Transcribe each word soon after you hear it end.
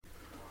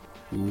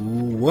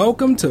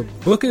Welcome to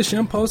Bookish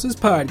Impulses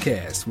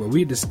Podcast, where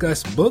we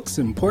discuss books,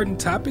 important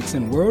topics,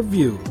 and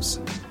worldviews.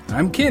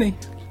 I'm Kenny.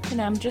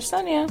 And I'm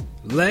Jasenia.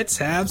 Let's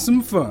have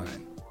some fun.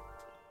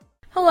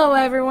 Hello,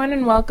 everyone,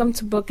 and welcome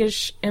to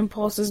Bookish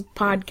Impulses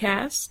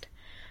Podcast.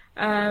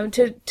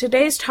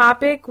 Today's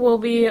topic will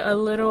be a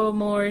little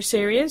more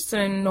serious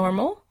than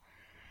normal.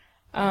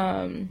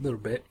 A little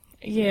bit.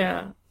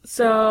 Yeah.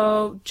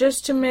 So,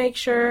 just to make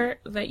sure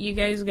that you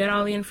guys get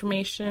all the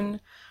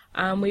information,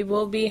 we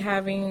will be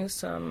having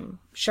some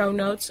show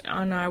notes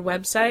on our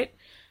website,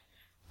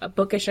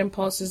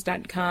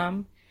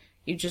 bookishimpulses.com.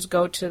 You just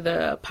go to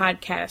the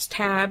podcast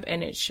tab,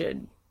 and it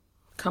should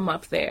come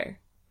up there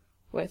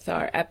with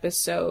our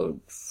episode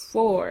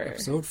 4.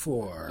 Episode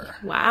 4.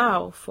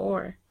 Wow,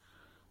 4.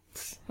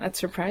 That's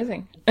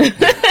surprising. And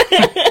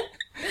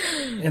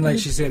like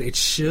she said, it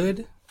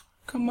should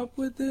come up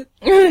with it.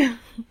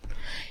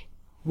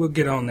 We'll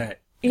get on that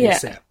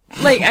ASAP.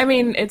 Like, I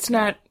mean, it's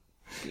not...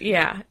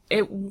 Yeah,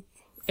 it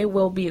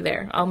will be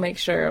there. I'll make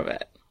sure of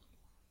it.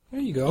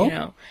 There you go. You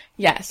know,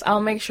 yes,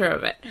 I'll make sure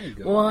of it. There you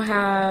go. We'll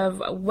have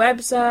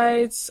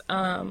websites,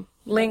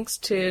 links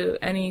to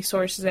any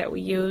sources that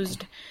we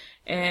used,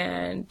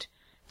 and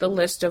the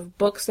list of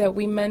books that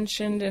we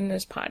mentioned in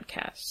this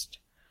podcast.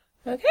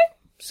 Okay,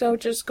 so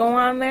just go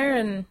on there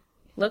and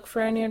look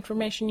for any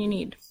information you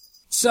need.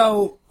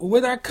 So,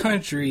 with our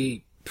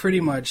country pretty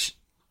much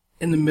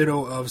in the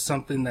middle of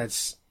something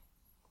that's,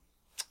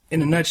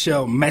 in a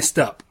nutshell, messed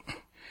up,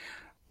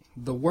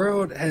 the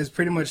world has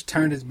pretty much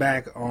turned its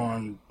back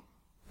on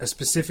a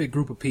specific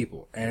group of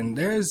people, and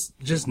there's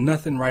just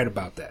nothing right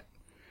about that.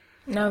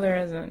 No, there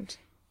isn't.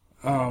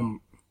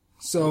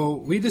 So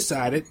we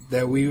decided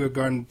that we were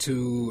going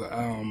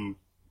to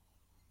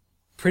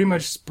pretty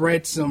much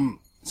spread some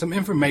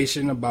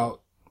information about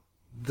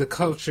the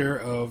culture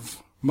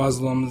of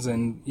Muslims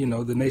and, you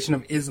know, the Nation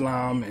of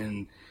Islam,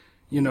 and,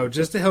 you know,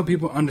 just to help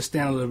people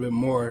understand a little bit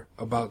more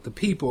about the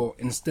people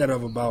instead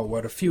of about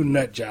what a few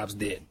nut jobs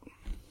did.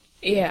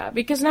 Yeah,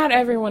 because not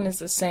everyone is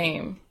the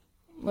same.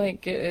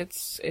 Like,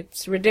 it's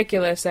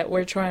ridiculous that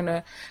we're trying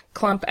to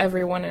clump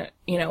everyone,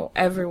 you know,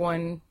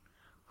 everyone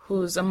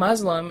who's a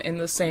Muslim in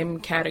the same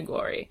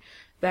category.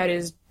 That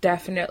is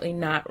definitely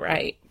not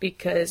right,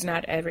 because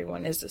not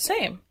everyone is the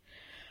same.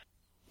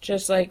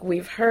 Just like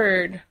we've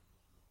heard,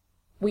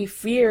 we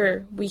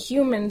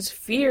humans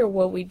fear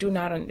what we do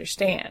not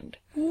understand.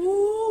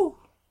 Ooh.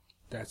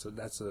 That's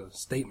a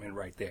statement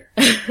right there.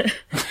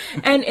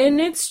 And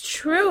it's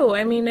true.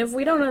 I mean, if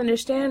we don't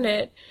understand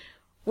it,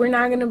 we're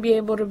not going to be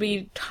able to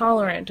be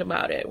tolerant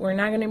about it. We're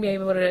not going to be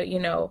able to, you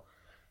know,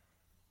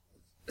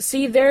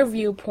 see their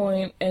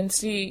viewpoint and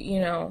see, you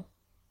know,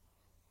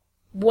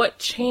 what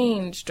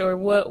changed or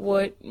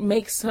what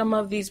makes some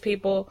of these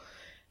people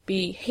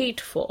be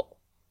hateful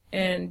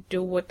and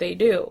do what they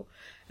do.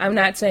 I'm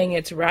not saying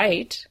it's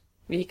right,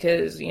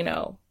 because, you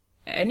know,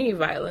 any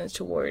violence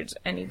towards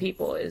any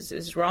people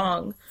is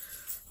wrong,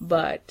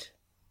 but,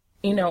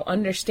 you know,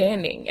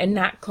 understanding and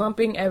not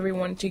clumping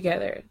everyone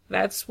together.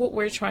 That's what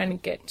we're trying to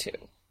get to.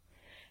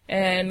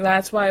 And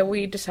that's why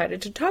we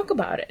decided to talk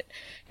about it.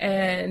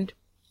 And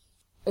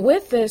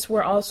with this,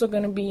 we're also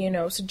going to be, you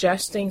know,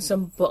 suggesting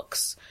some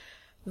books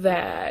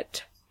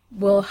that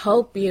will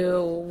help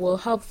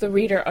the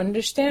reader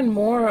understand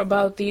more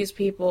about these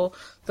people,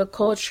 the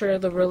culture,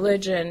 the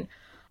religion,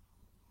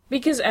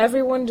 because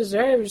everyone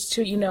deserves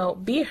to, you know,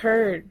 be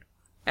heard.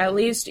 At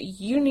least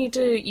you need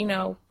to, you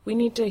know, we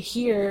need to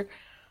hear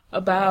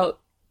about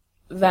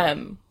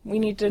them. We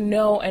need to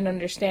know and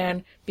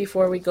understand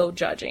before we go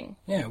judging.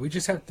 Yeah, we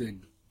just have to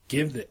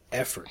give the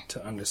effort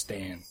to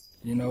understand.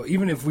 You know,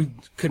 even if we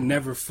could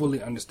never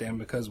fully understand,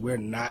 because we're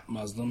not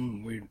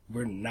Muslim,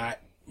 we're not,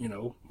 you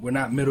know, we're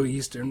not Middle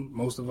Eastern,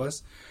 most of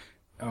us,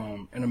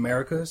 in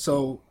America.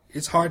 So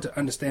it's hard to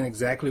understand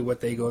exactly what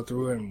they go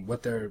through and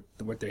what their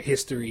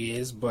history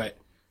is, but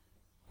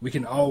we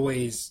can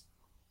always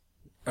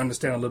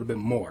understand a little bit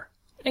more.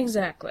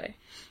 Exactly.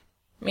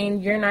 I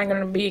mean, you're not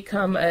going to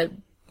become a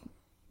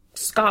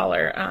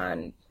scholar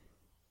on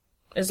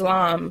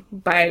Islam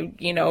by,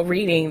 you know,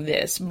 reading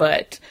this,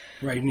 but...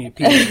 Right, you need a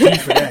PhD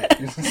for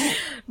that.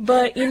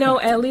 But, you know,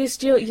 at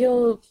least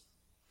you'll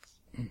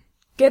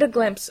get a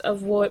glimpse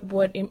of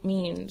what it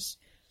means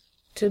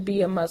to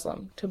be a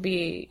Muslim, to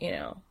be, you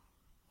know,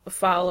 a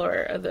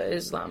follower of the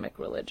Islamic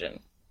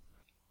religion.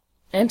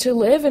 And to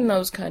live in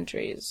those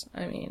countries.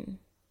 I mean,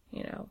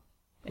 you know.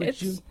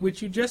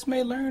 Which you just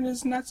may learn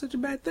is not such a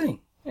bad thing.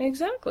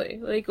 Exactly.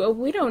 Like, well,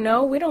 we don't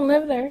know. We don't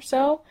live there.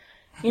 So,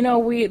 you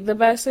know, the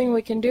best thing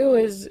we can do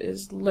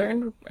is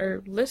learn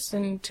or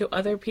listen to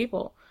other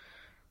people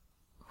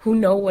who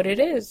know what it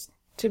is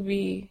to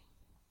be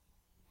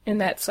in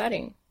that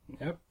setting.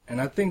 Yep. And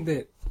I think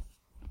that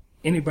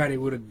anybody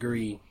would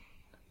agree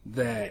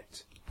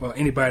that, well,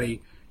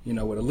 anybody, you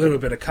know, with a little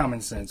bit of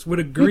common sense would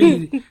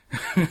agree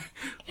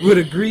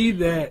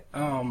that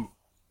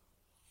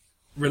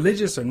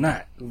religious or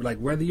not, like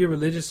whether you're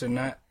religious or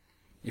not,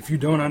 if you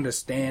don't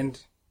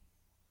understand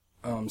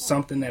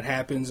something that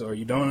happens, or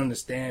you don't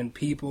understand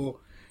people,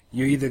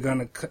 You're either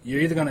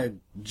gonna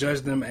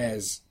judge them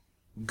as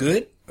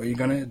good, or you're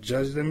gonna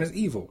judge them as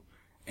evil.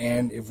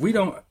 And if we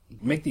don't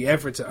make the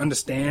effort to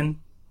understand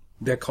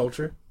their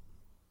culture,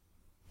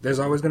 there's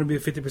always going to be a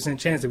 50%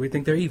 chance that we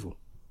think they're evil.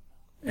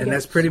 And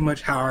that's pretty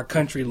much how our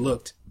country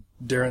looked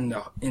during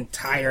the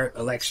entire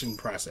election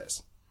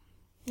process.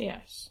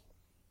 Yes.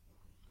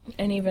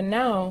 And even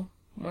now,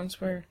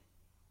 once we're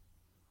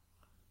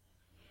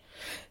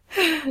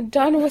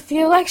done with the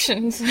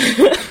elections,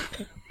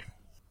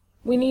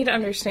 we need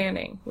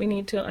understanding. We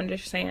need to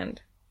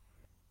understand.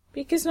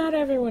 Because not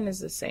everyone is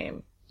the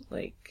same.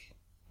 Like,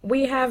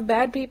 we have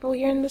bad people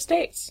here in the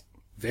States.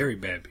 Very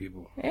bad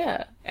people.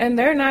 Yeah. And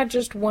they're not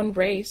just one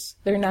race.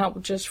 They're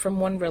not just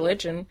from one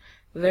religion.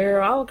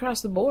 They're all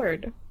across the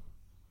board.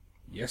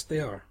 Yes,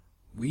 they are.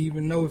 We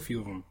even know a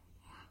few of them.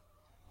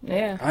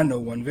 Yeah. I know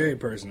one very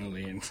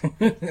personally.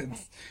 And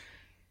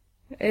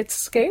it's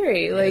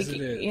scary. Like, yes,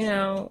 it is. You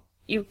know,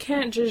 you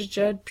can't just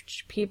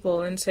judge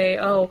people and say,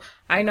 oh,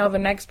 I know the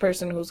next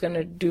person who's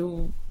going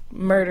to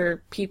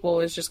murder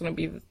people is just going to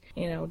be,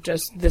 you know,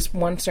 just this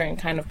one certain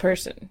kind of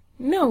person.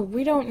 No,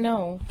 we don't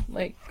know.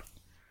 Like,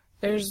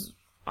 there's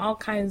all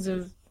kinds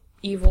of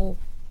evil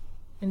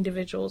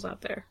individuals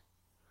out there.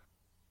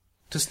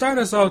 To start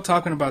us all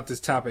talking about this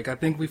topic, I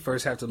think we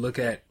first have to look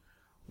at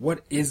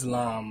what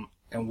Islam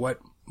and what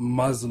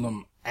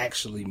Muslim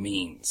actually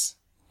means.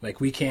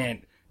 Like, we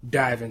can't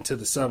dive into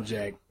the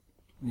subject,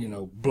 you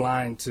know,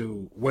 blind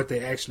to what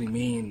they actually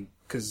mean,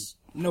 because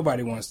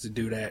nobody wants to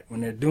do that.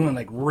 When they're doing,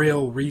 like,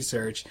 real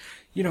research,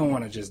 you don't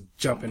want to just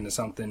jump into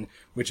something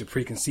with your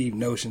preconceived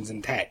notions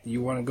intact.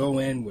 You want to go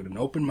in with an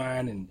open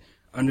mind and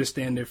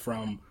understand it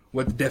from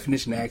what the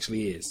definition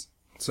actually is.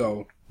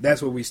 So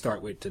that's what we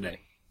start with today.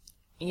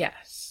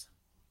 Yes.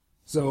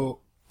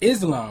 So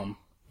Islam,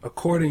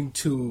 according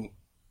to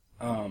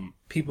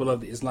people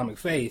of the Islamic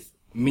faith,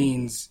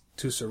 means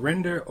to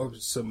surrender or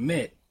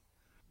submit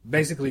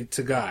basically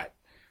to God.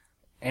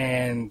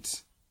 And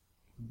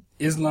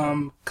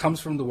Islam comes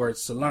from the word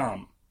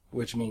salam,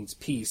 which means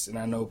peace. And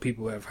I know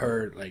people have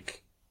heard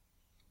like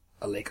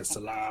alayka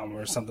salam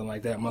or something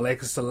like that,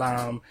 malaika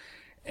salam.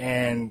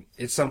 And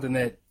it's something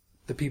that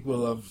the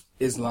people of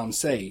Islam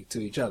say to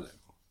each other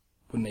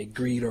when they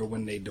greet or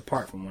when they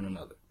depart from one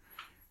another.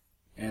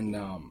 And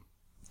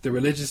the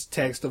religious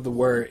text of the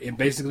word, it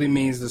basically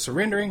means the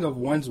surrendering of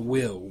one's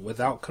will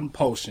without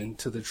compulsion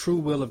to the true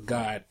will of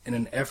God in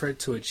an effort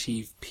to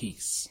achieve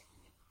peace.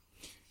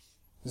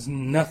 There's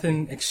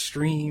nothing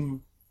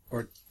extreme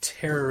or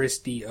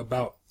terroristy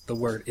about the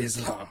word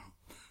Islam.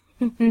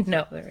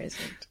 No, there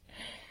isn't.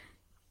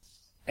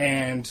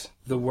 And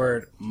the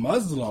word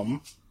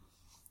Muslim,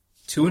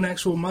 to an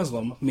actual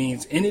Muslim,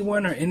 means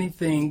anyone or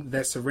anything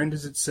that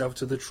surrenders itself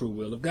to the true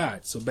will of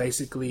God. So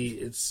basically,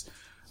 it's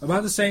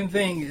about the same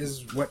thing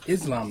as what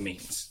Islam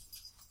means.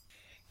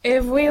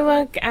 If we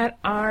look at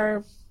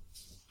our,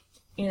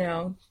 you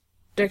know,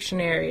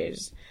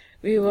 dictionaries,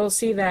 we will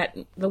see that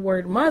the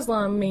word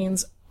Muslim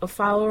means a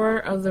follower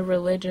of the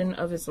religion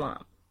of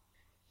Islam.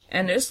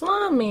 And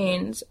Islam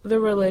means the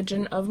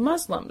religion of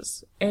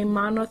Muslims, a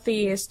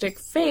monotheistic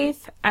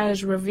faith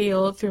as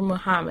revealed through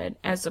Muhammad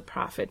as the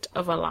prophet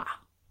of Allah.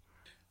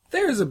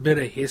 There is a bit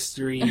of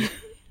history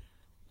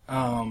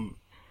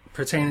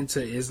pertaining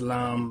to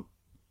Islam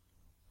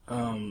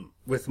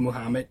with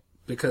Muhammad,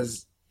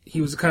 because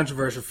he was a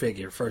controversial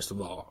figure, first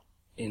of all,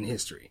 in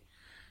history.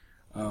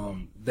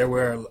 There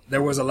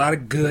was a lot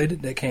of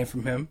good that came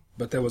from him,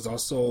 but there was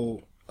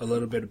also a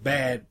little bit of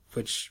bad,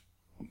 which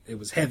it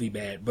was heavy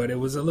bad, but it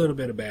was a little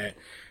bit of bad.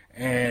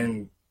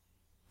 And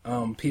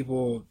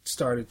people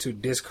started to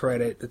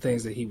discredit the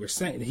things that he was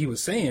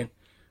saying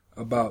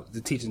about the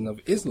teaching of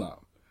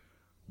Islam.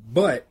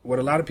 But what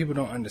a lot of people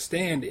don't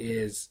understand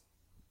is,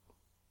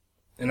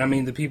 and I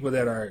mean the people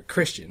that are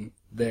Christian,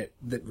 that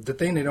the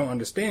thing they don't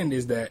understand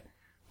is that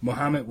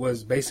Muhammad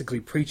was basically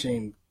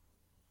preaching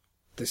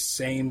the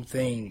same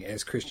thing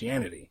as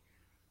Christianity.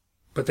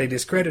 But they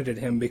discredited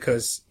him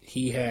because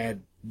he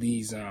had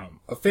these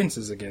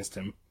offenses against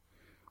him.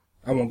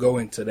 I won't go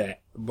into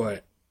that,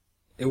 but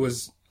it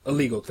was a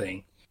legal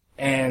thing.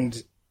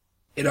 And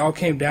it all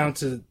came down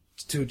to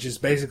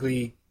just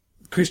basically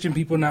Christian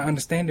people not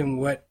understanding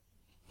what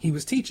he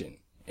was teaching.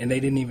 And they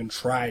didn't even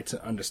try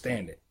to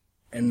understand it.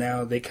 And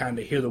now they kind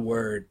of hear the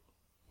word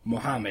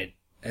Muhammad,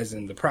 as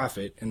in the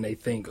prophet, and they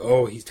think,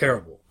 oh, he's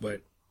terrible.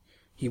 But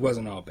he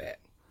wasn't all bad.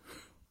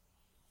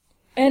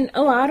 And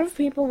a lot of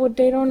people, what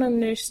they don't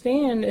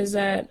understand is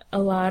that a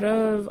lot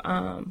of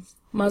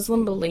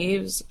Muslim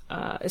beliefs,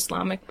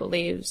 Islamic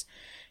beliefs,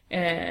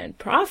 and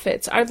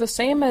prophets are the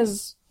same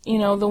as, you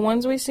know, the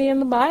ones we see in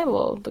the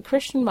Bible, the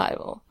Christian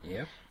Bible.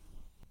 Yeah.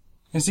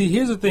 And see,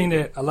 here's the thing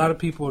that a lot of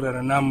people that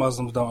are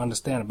non-Muslims don't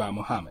understand about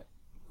Muhammad.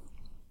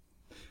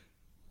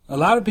 A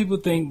lot of people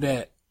think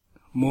that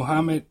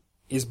Muhammad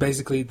is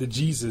basically the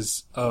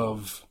Jesus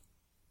of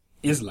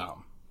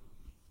Islam,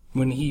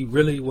 when he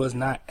really was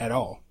not at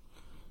all.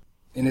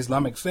 In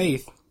Islamic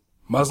faith,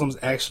 Muslims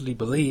actually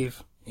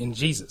believe in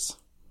Jesus.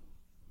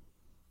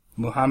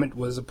 Muhammad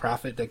was a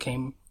prophet that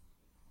came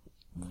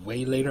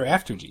way later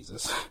after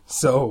Jesus.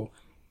 So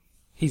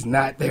he's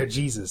not their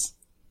Jesus.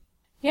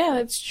 Yeah,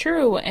 that's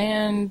true.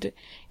 And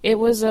it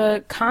was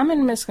a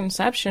common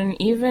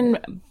misconception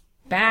even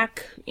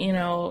back, in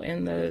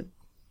the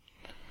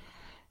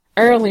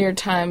earlier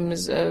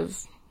times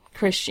of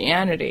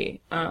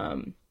Christianity.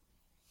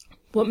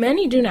 What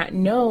many do not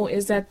know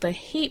is that the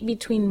hate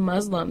between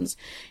Muslims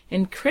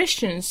and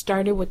Christians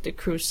started with the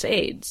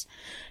Crusades.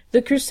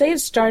 The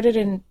Crusades started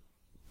in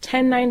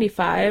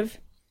 1095.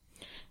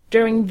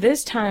 During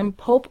this time,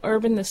 Pope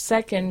Urban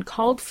II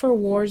called for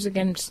wars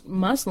against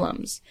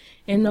Muslims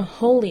in the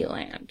Holy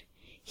Land.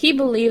 He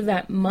believed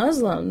that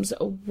Muslims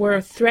were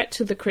a threat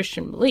to the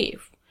Christian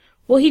belief.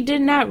 What he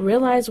did not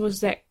realize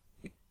was that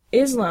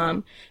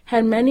Islam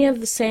had many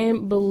of the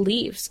same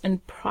beliefs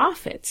and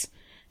prophets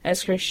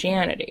as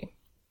Christianity.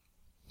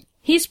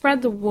 He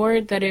spread the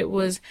word that it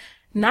was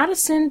not a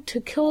sin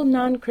to kill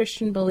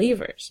non-Christian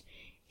believers.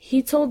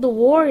 He told the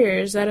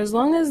warriors that as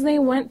long as they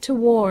went to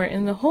war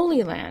in the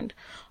Holy Land,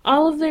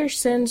 all of their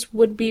sins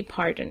would be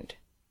pardoned.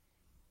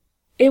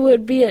 It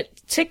would be a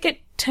ticket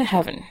to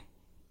heaven.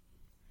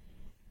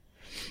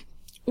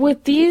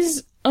 With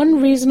these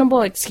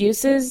unreasonable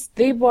excuses,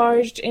 they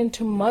barged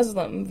into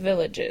Muslim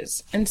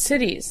villages and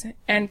cities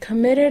and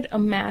committed a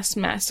mass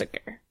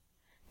massacre.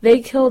 They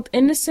killed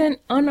innocent,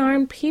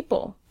 unarmed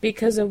people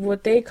because of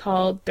what they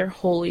called their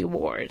holy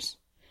wars.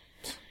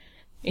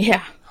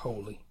 Yeah.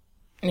 Holy.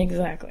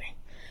 Exactly.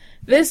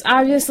 This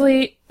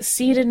obviously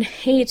seeded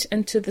hate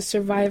into the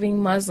surviving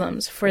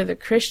Muslims for the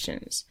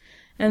Christians,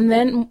 and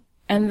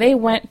they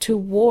went to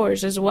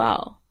wars as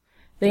well.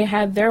 They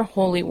had their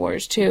holy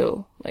wars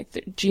too, like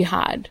the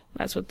jihad.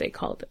 That's what they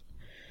called it.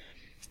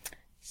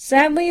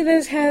 Sadly,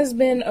 this has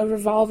been a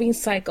revolving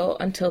cycle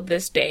until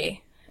this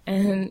day,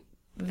 and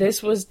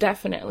this was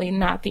definitely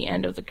not the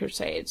end of the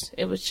Crusades.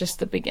 It was just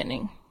the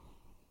beginning.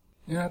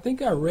 Yeah, I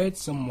think I read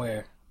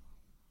somewhere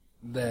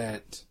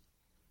that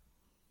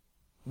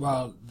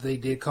while they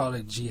did call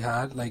it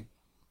jihad, like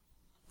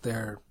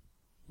their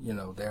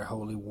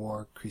holy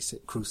war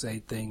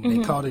crusade thing,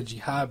 they called it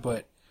jihad,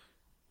 but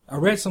I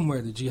read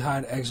somewhere that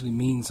jihad actually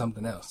means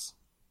something else.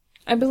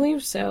 I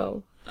believe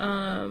so.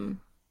 But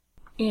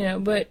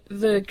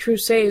the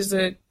Crusades,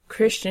 the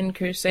Christian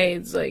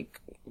Crusades,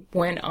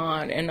 went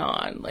on and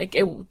on.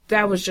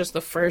 That was just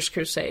the first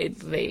crusade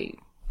they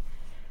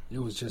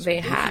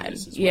had.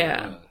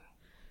 Yeah.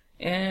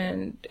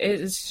 And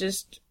it's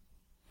just,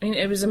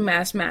 it was a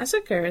mass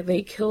massacre.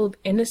 They killed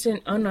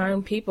innocent,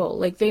 unarmed people.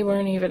 They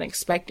weren't even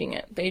expecting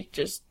it. They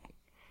just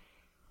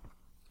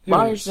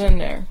barged in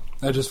there.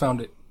 I just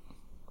found it.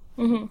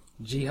 Mm-hmm.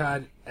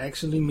 Jihad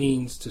actually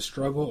means to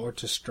struggle or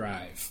to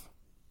strive.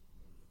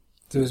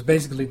 So it's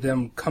basically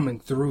them coming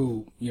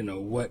through,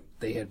 what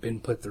they had been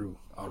put through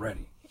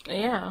already.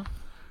 Yeah.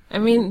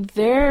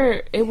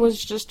 It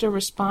was just a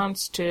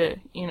response to,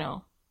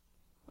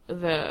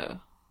 the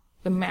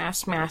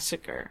mass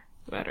massacre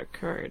that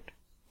occurred.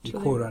 The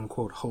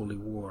quote-unquote holy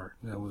war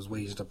that was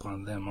waged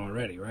upon them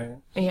already, right?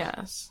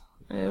 Yes.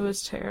 It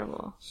was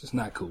terrible. It's just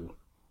not cool.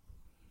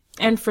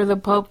 And for the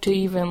Pope to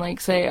even,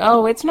 say,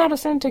 oh, it's not a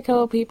sin to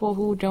kill people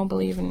who don't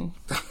believe in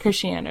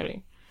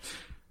Christianity.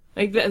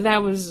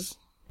 That was...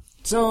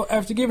 So,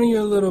 after giving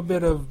you a little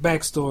bit of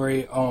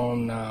backstory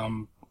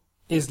on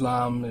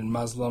Islam and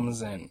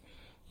Muslims and,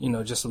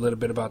 just a little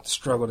bit about the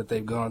struggle that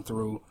they've gone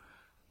through,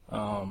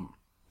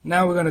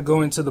 now we're going to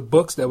go into the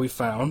books that we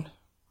found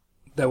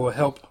that will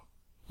help,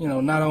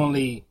 not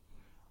only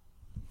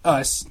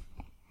us,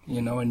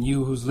 and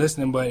you who's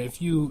listening, but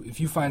if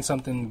you find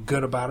something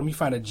good about them, you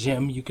find a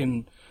gem, you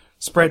can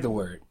spread the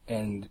word.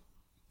 And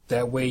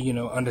that way,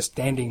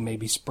 understanding may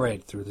be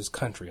spread through this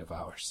country of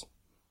ours.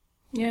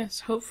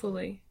 Yes,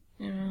 hopefully.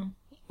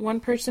 One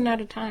person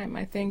at a time.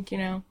 I think,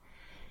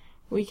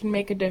 we can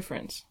make a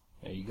difference.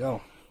 There you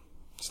go.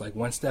 It's like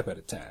one step at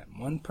a time.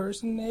 One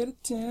person at a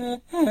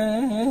time.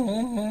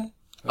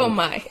 Oh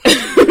my.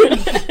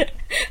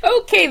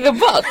 Okay, the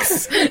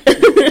books.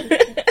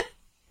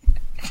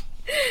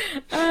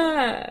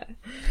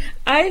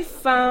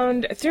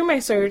 Through my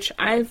search,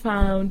 I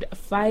found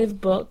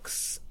 5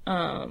 books,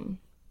 an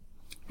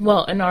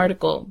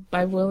article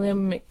by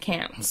William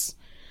McCants.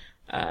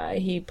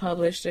 He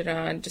published it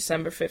on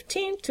December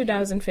 15th,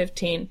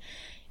 2015,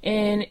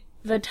 and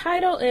the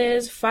title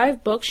is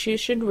 5 Books You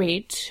Should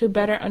Read to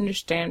Better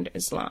Understand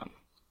Islam.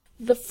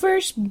 The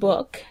first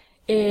book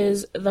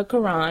is The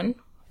Quran,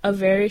 A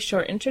Very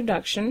Short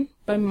Introduction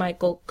by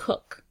Michael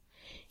Cook.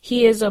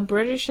 He is a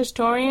British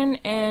historian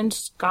and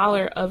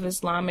scholar of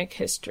Islamic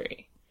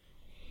history.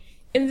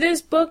 In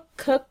this book,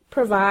 Cook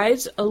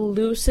provides a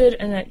lucid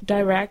and a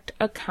direct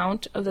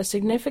account of the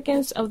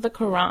significance of the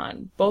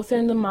Quran, both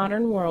in the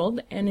modern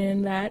world and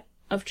in that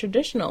of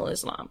traditional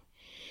Islam.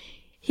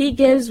 He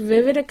gives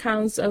vivid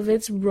accounts of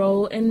its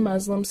role in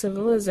Muslim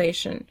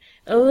civilization,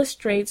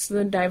 illustrates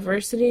the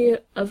diversity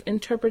of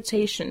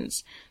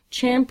interpretations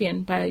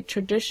championed by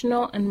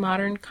traditional and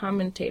modern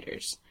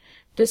commentators,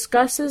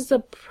 discusses the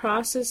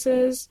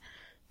processes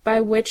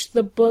by which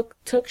the book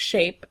took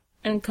shape,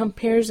 and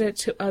compares it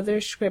to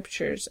other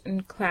scriptures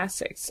and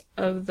classics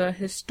of the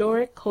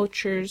historic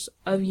cultures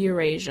of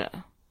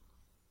Eurasia.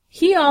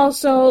 He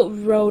also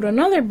wrote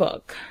another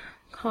book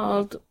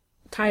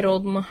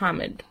titled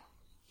Muhammad.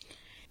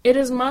 It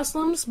is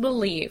Muslims'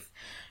 belief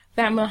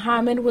that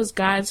Muhammad was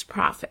God's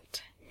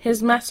prophet,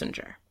 his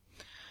messenger.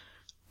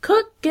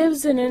 Cook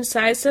gives an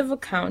incisive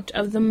account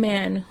of the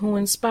man who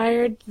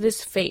inspired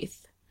this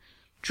faith,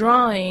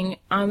 drawing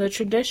on the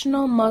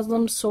traditional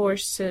Muslim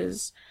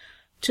sources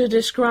to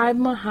describe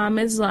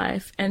Muhammad's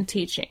life and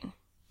teaching.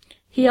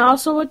 He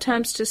also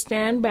attempts to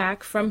stand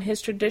back from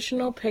his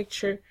traditional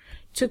picture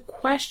to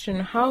question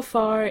how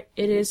far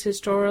it is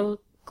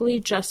historically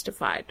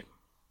justified.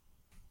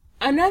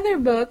 Another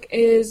book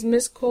is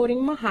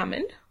Misquoting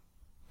Muhammad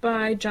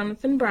by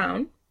Jonathan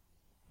Brown.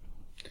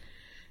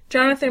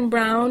 Jonathan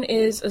Brown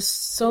is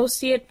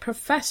Associate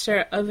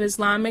Professor of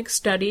Islamic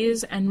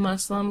Studies and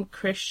Muslim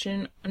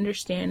Christian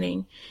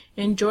Understanding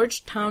in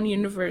Georgetown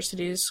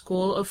University's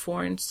School of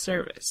Foreign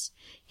Service.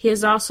 He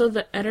is also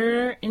the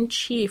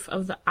Editor-in-Chief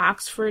of the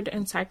Oxford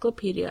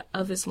Encyclopedia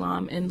of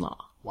Islam and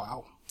Law.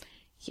 Wow.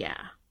 Yeah.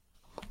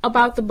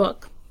 About the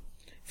book.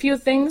 Few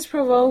things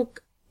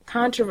provoke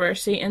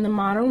controversy in the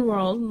modern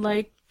world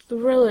like the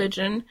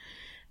religion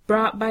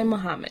brought by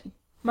Muhammad.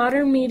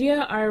 Modern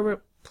media are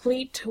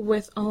replete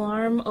with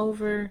alarm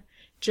over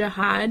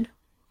jihad,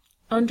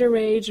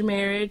 underage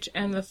marriage,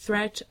 and the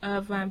threat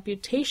of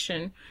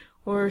amputation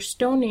or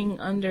stoning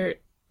under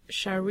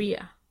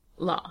Sharia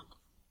law.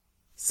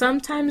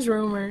 Sometimes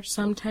rumor,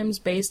 sometimes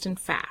based in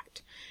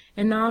fact,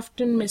 and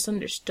often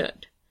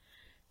misunderstood.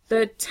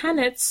 The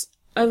tenets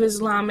of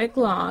Islamic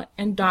law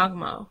and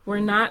dogma were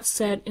not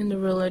set in the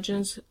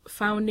religion's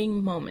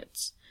founding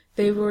moments.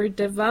 They were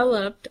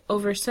developed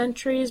over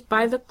centuries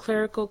by the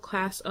clerical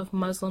class of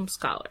Muslim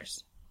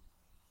scholars.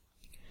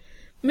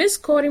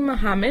 Misquoting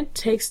Muhammad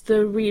takes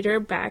the reader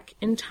back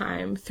in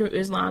time through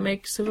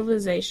Islamic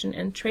civilization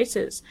and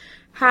traces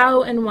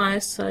how and why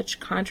such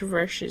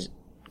controversies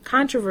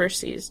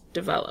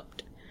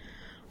developed,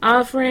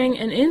 offering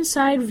an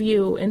inside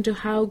view into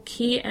how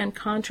key and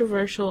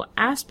controversial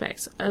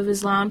aspects of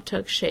Islam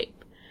took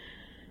shape.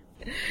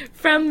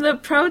 From the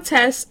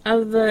protests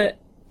of the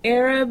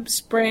Arab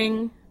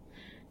Spring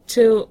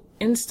to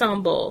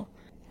Istanbul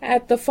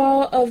at the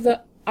fall of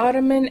the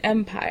Ottoman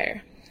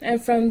Empire,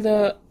 and from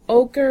the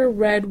ochre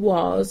red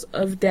walls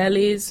of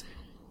Delhi's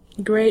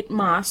great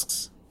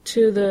mosques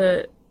to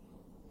the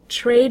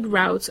trade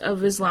routes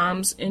of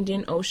Islam's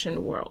Indian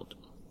Ocean world.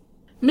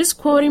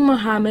 Misquoting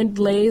Muhammad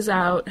lays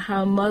out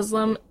how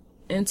Muslim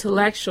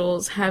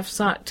intellectuals have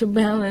sought to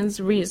balance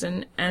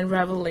reason and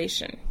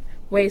revelation,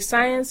 weigh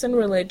science and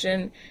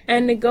religion,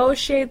 and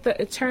negotiate the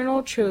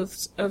eternal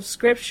truths of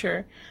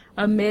Scripture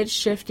amid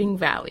shifting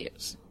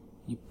values.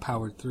 You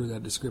powered through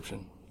that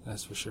description,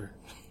 that's for sure.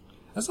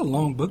 That's a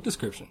long book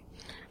description.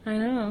 I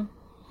know.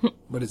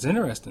 But it's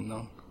interesting,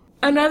 though.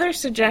 Another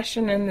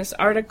suggestion in this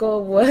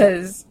article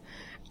was,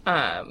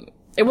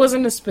 it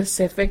wasn't a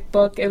specific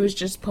book, it was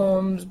just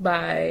poems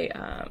by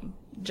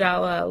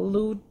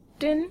Jalaluddin.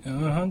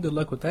 Good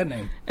luck with that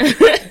name.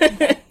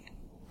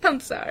 I'm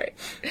sorry.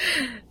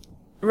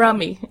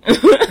 Rumi.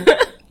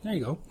 There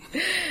you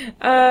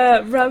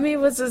go. Rumi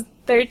was a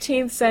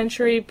 13th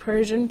century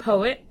Persian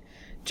poet,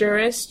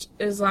 jurist,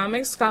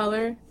 Islamic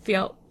scholar,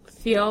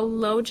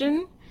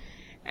 theologian,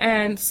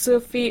 and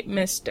Sufi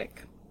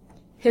mystic.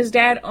 His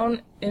dad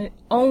owned an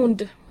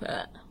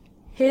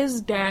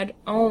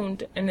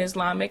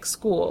Islamic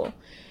school,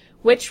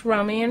 which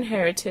Rumi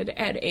inherited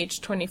at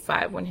age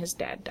 25 when his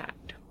dad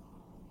died.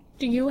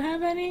 Do you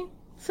have any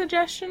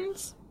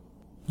suggestions?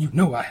 You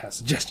know I have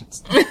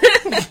suggestions.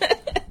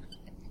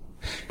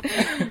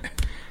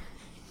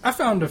 I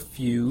found a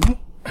few.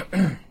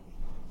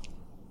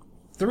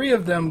 3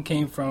 of them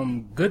came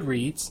from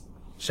Goodreads.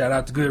 Shout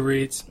out to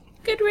Goodreads.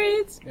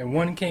 Goodreads. And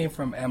 1 came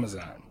from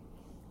Amazon.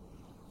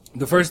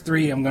 The first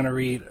 3 I'm going to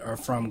read are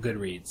from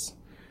Goodreads.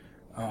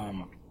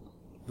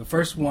 The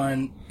first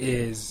one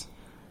is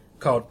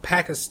called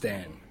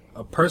Pakistan,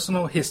 A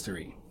Personal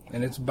History,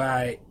 and it's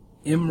by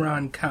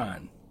Imran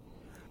Khan.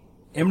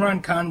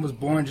 Imran Khan was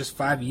born just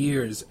 5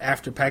 years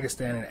after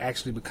Pakistan had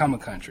actually become a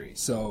country,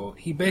 so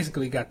he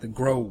basically got to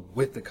grow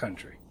with the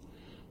country.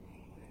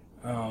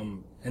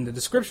 And the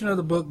description of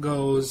the book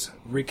goes,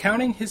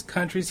 recounting his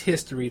country's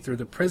history through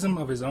the prism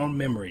of his own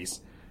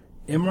memories,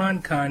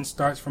 Imran Khan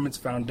starts from its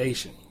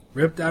foundation,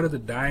 ripped out of the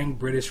dying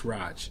British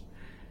Raj.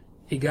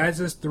 He guides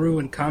us through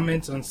and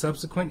comments on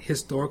subsequent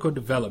historical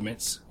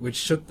developments which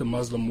shook the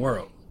Muslim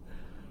world.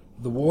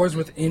 The wars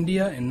with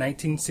India in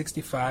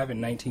 1965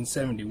 and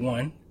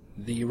 1971,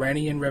 the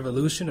Iranian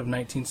Revolution of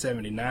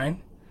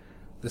 1979,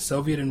 the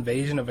Soviet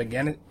invasion of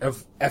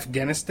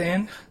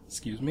Afghanistan,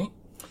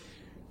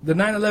 the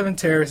 9/11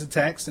 terrorist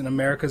attacks and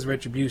America's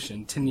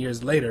retribution 10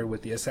 years later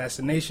with the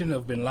assassination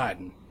of bin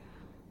Laden.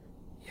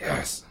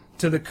 Yes,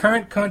 to the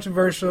current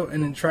controversial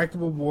and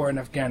intractable war in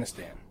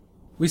Afghanistan.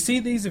 We see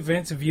these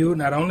events viewed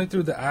not only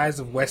through the eyes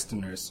of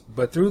Westerners,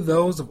 but through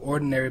those of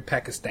ordinary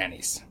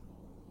Pakistanis.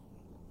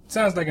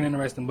 Sounds like an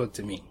interesting book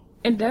to me.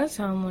 It does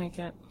sound like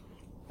it.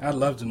 I'd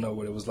love to know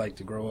what it was like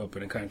to grow up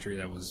in a country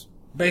that was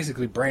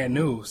basically brand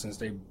new since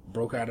they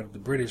broke out of the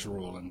British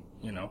rule and,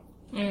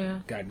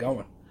 got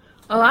going.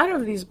 A lot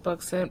of these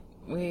books that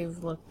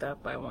we've looked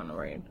up, I want to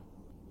read.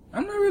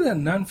 I'm not really a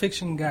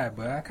nonfiction guy,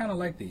 but I kind of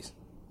like these.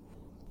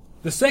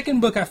 The second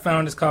book I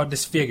found is called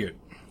Disfigured,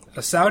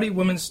 a Saudi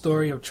woman's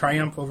story of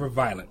triumph over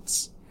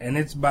violence, and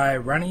it's by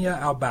Rania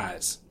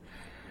Albaz.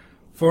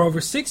 For over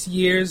 6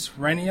 years,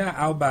 Rania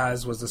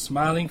Albaz was the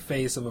smiling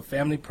face of a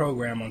family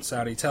program on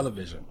Saudi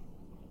television.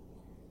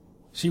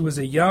 She was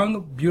a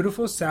young,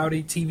 beautiful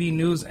Saudi TV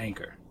news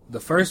anchor, the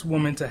first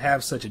woman to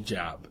have such a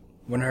job,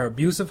 when her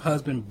abusive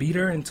husband beat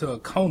her into a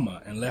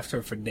coma and left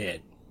her for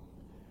dead.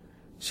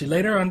 She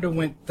later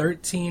underwent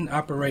 13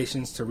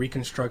 operations to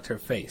reconstruct her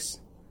face.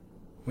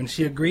 When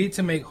she agreed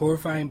to make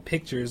horrifying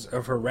pictures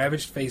of her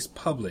ravaged face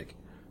public,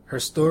 her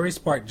story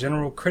sparked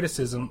general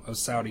criticism of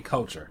Saudi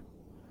culture.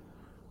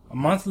 A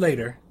month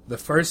later, the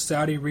first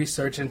Saudi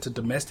research into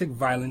domestic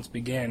violence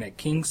began at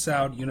King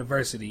Saud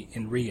University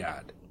in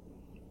Riyadh.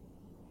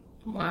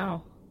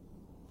 Wow.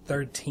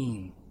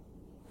 13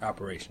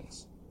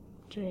 operations.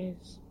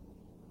 Jeez.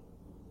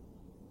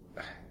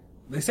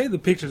 They say the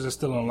pictures are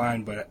still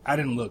online, but I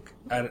didn't look.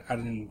 I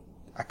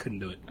couldn't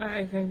do it.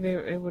 I think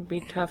it would be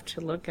tough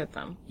to look at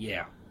them.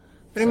 Yeah.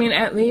 But I mean,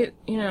 at least,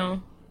 I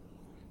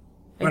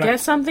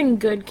guess something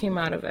good came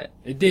out of it.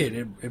 It did.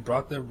 It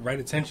brought the right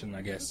attention,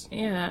 I guess.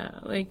 Yeah,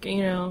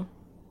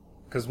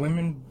 because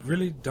women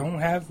really don't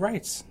have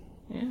rights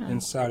in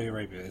Saudi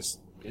Arabia.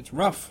 It's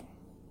rough.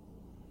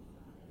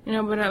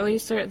 But at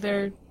least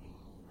they're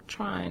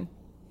trying.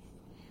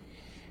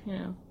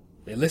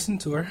 They listen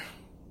to her.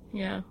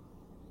 Yeah.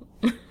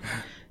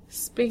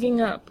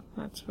 Speaking up.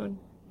 That's what...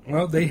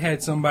 Well, they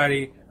had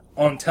somebody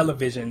on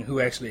television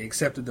who actually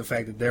accepted the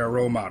fact that they're a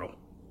role model.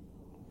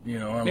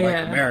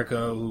 Unlike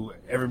America, who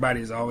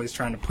everybody's always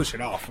trying to push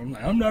it off.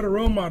 I'm not a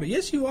role model.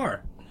 Yes, you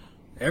are.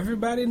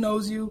 Everybody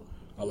knows you.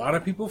 A lot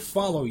of people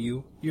follow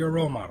you. You're a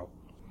role model.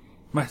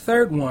 My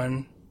third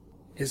one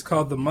is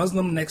called The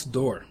Muslim Next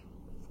Door.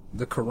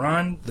 The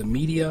Quran, the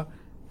Media,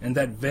 and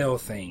That Veil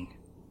Thing.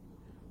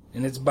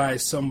 And it's by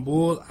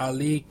Sumbul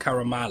Ali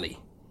Karamali.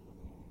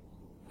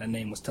 That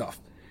name was tough.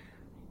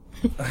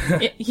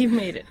 You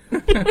made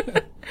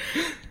it.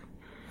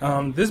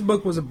 This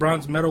book was a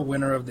bronze medal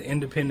winner of the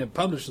Independent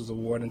Publishers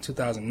Award in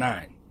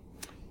 2009.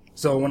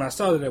 So when I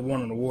saw that it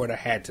won an award, I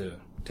had to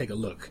take a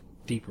look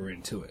deeper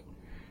into it.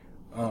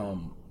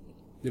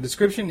 The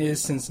description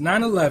is, since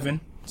 9/11,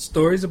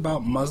 stories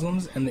about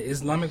Muslims and the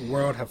Islamic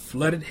world have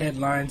flooded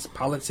headlines,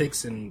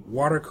 politics, and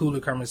water cooler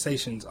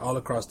conversations all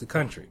across the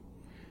country.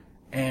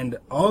 And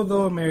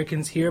although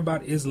Americans hear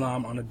about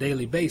Islam on a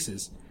daily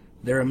basis,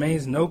 there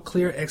remains no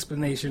clear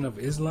explanation of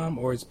Islam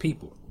or its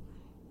people.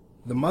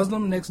 The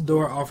Muslim Next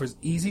Door offers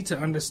easy to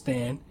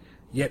understand,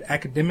 yet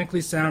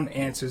academically sound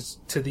answers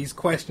to these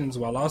questions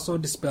while also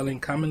dispelling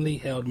commonly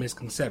held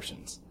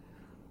misconceptions.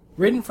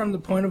 Written from the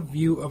point of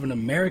view of an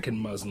American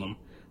Muslim,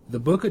 the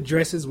book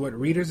addresses what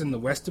readers in the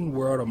Western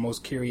world are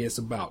most curious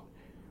about,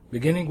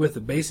 beginning with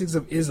the basics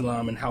of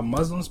Islam and how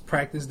Muslims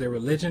practice their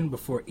religion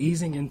before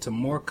easing into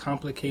more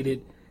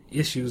complicated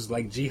issues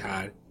like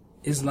jihad,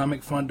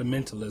 Islamic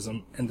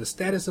fundamentalism, and the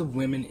status of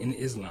women in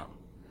Islam.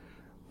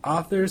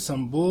 Author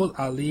Sumbul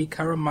Ali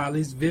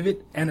Karamali's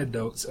vivid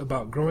anecdotes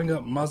about growing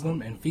up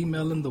Muslim and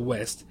female in the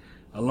West,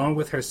 along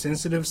with her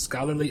sensitive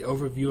scholarly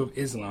overview of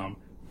Islam,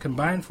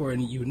 combine for a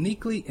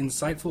uniquely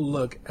insightful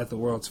look at the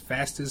world's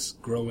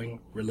fastest growing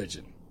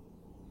religion.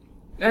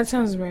 That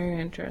sounds very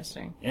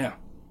interesting. Yeah.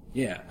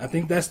 I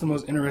think that's the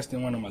most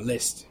interesting one on my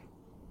list,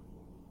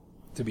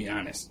 to be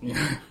honest.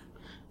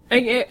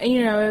 Like,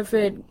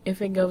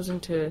 if it goes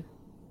into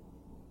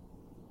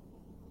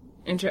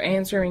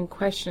answering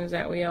questions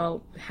that we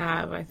all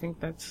have, I think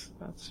that's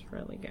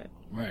really good.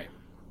 Right.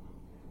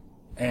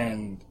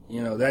 And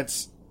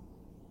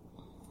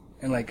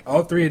like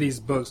all three of these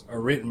books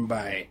are written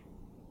by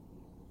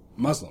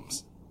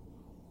Muslims.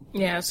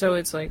 Yeah, so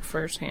it's like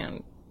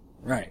firsthand.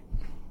 Right.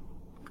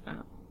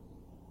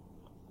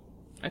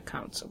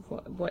 Accounts of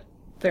what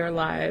their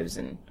lives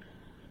and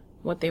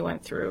what they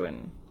went through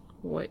and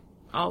what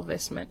all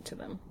this meant to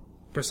them.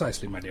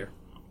 Precisely, my dear.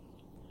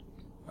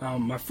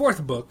 My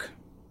fourth book,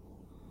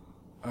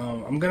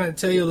 I'm going to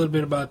tell you a little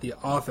bit about the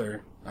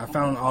author. I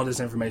found all this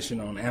information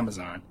on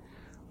Amazon.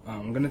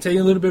 I'm going to tell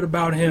you a little bit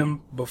about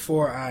him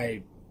before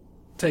I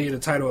tell you the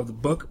title of the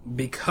book,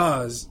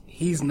 because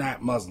he's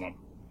not Muslim.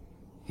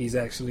 He's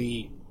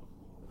actually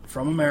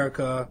from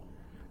America,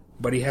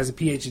 but he has a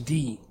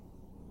PhD.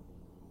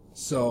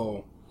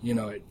 So,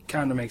 it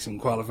kind of makes him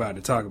qualified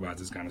to talk about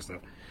this kind of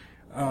stuff.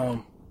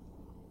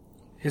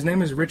 His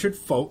name is Richard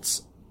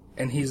Foltz,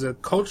 and he's a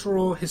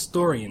cultural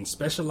historian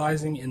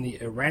specializing in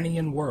the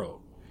Iranian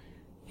world.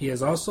 He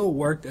has also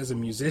worked as a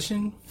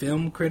musician,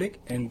 film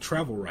critic, and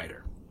travel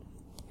writer.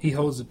 He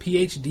holds a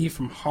PhD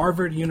from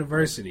Harvard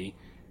University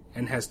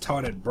and has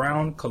taught at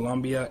Brown,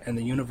 Columbia, and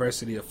the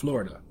University of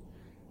Florida.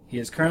 He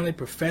is currently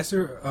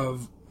professor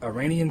of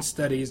Iranian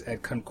studies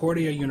at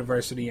Concordia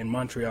University in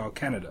Montreal,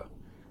 Canada.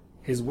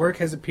 His work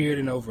has appeared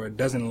in over a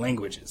dozen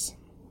languages.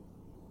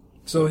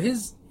 So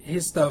his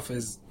stuff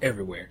is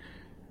everywhere.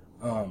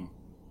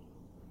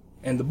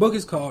 And the book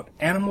is called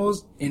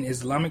Animals in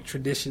Islamic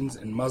Traditions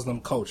and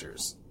Muslim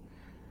Cultures.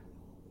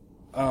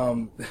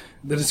 The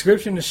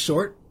description is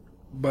short,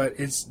 but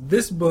it's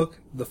this book,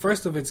 the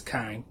first of its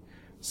kind,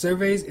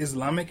 surveys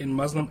Islamic and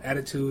Muslim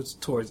attitudes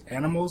towards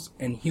animals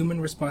and human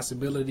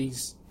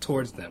responsibilities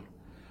towards them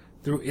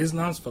through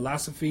Islam's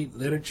philosophy,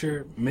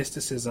 literature,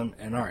 mysticism,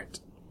 and art.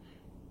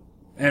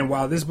 And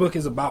while this book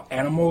is about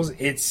animals,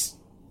 it's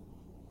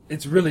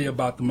really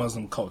about the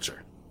Muslim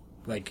culture.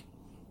 Like,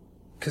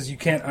 because you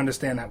can't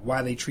understand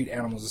why they treat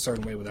animals a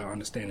certain way without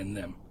understanding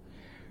them.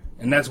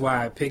 And that's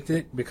why I picked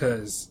it,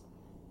 because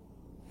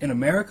in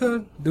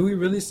America, do we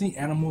really see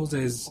animals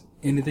as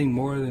anything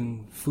more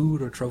than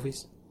food or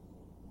trophies?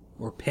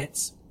 Or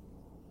pets?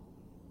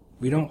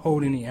 We don't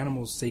hold any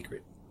animals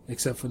sacred,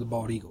 except for the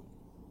bald eagle.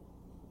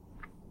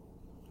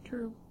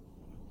 True.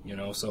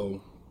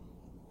 So,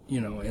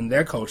 in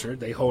their culture,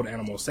 they hold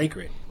animals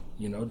sacred.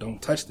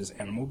 Don't touch this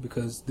animal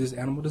because this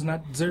animal does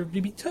not deserve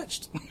to be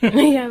touched.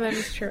 Yeah, that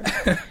is true.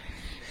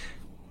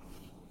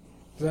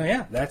 So,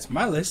 yeah, that's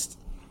my list.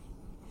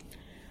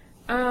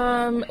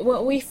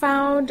 Well, we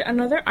found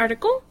another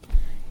article.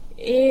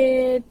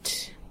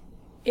 It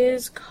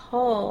is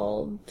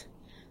called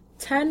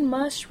 10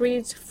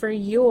 Must-Reads for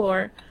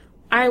Your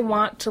I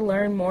Want to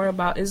Learn More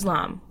About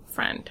Islam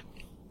friend.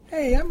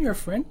 Hey, I'm your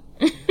friend.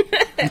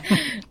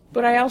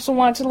 But I also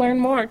want to learn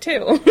more,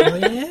 too. Oh,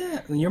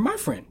 yeah. You're my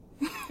friend.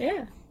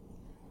 Yeah.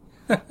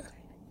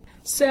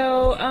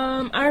 So,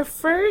 our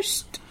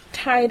first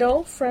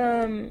title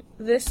from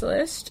this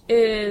list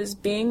is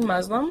Being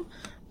Muslim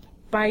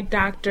by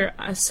Dr.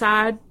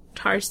 Asad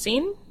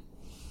Tarsin.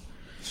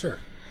 Sure.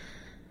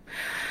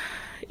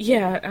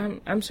 Yeah,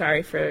 I'm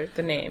sorry for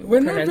the name.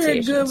 We're not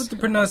very good with the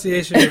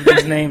pronunciation of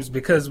these names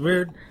because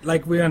we're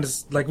like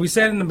we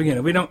said in the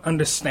beginning, we don't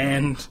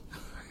understand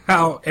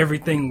how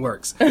everything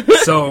works.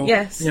 So,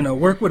 yes.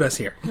 Work with us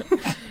here.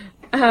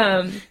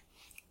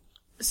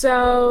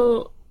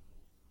 So,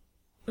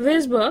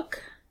 this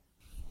book,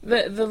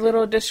 the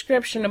little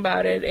description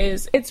about it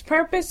is, its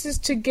purpose is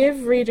to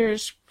give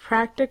readers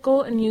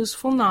practical and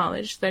useful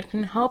knowledge that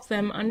can help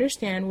them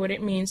understand what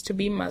it means to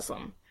be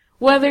Muslim.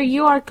 Whether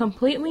you are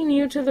completely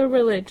new to the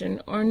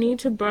religion or need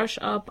to brush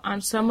up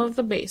on some of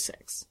the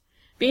basics,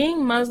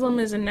 being Muslim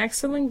is an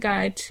excellent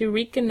guide to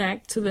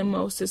reconnect to the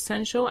most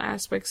essential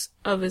aspects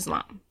of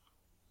Islam.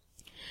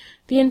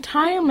 The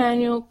entire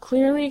manual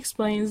clearly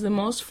explains the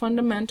most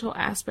fundamental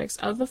aspects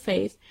of the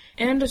faith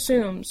and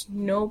assumes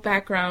no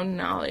background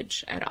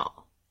knowledge at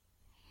all.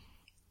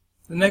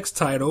 The next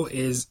title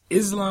is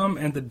Islam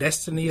and the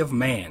Destiny of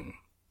Man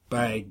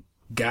by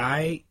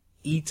Guy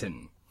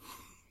Eaton.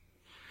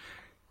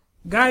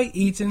 Guy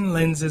Eaton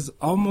lends his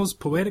almost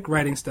poetic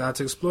writing style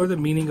to explore the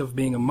meaning of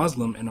being a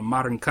Muslim in a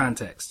modern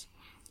context.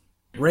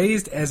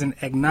 Raised as an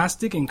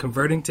agnostic and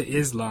converting to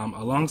Islam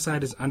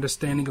alongside his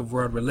understanding of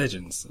world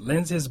religions,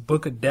 lends his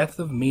book a depth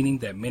of meaning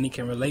that many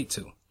can relate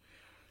to.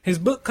 His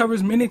book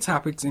covers many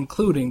topics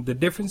including the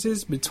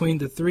differences between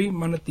the three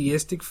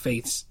monotheistic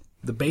faiths,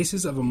 the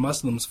basis of a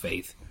Muslim's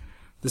faith,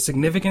 the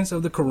significance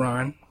of the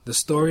Quran, the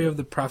story of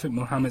the Prophet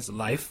Muhammad's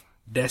life,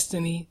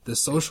 destiny, the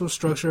social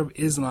structure of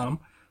Islam,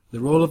 the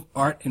role of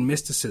art and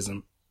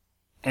mysticism,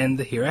 and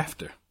the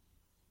hereafter.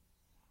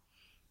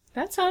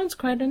 That sounds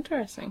quite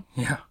interesting.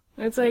 Yeah.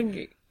 It's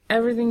like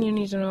everything you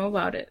need to know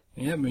about it.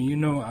 Yeah, but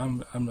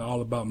I'm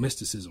all about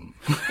mysticism.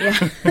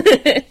 Yeah.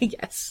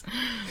 Yes.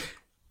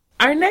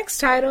 Our next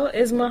title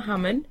is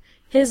Muhammad,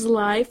 His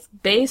Life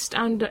Based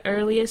on the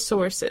Earliest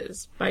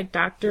Sources by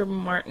Dr.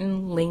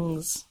 Martin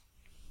Lings.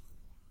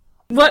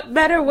 What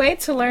better way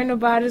to learn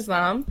about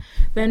Islam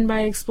than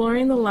by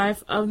exploring the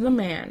life of the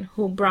man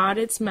who brought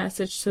its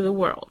message to the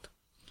world?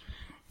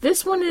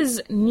 This one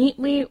is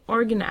neatly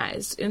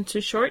organized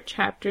into short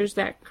chapters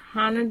that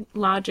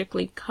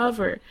chronologically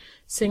cover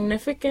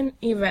significant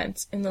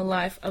events in the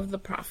life of the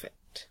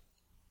Prophet.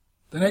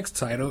 The next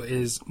title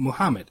is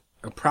Muhammad,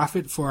 A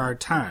Prophet for Our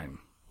Time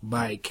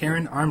by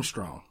Karen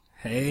Armstrong.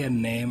 Hey, a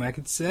name I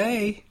could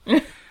say.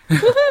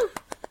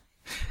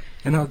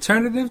 An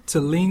alternative to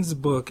Ling's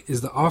book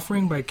is The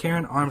Offering by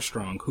Karen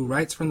Armstrong, who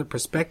writes from the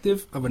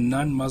perspective of a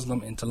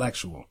non-Muslim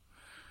intellectual.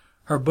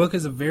 Her book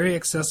is a very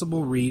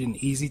accessible read and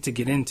easy to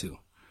get into.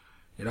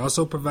 It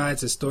also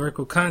provides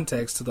historical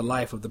context to the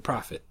life of the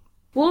Prophet.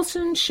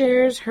 Wilson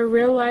shares her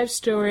real-life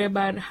story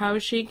about how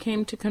she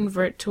came to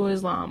convert to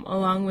Islam,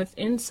 along with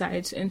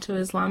insights into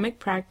Islamic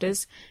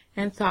practice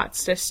and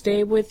thoughts that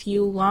stay with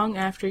you long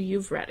after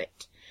you've read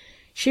it.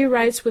 She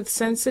writes with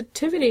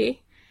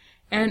sensitivity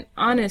and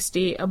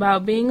honesty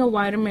about being a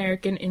white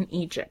American in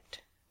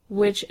Egypt,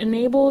 which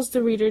enables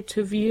the reader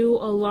to view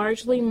a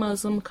largely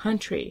Muslim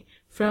country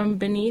from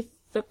beneath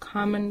the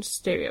common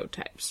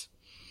stereotypes.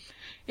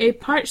 A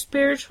part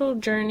spiritual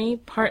journey,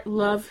 part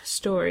love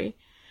story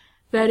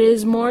that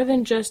is more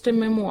than just a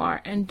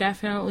memoir and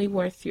definitely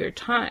worth your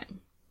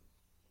time.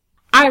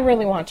 I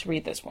really want to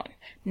read this one,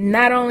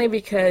 not only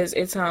because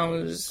it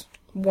sounds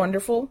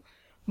wonderful,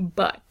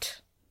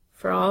 but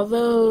for all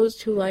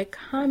those who like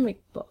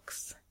comic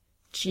books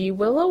G.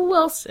 Willow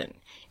Wilson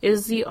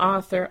is the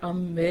author of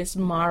Ms.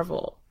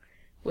 Marvel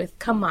with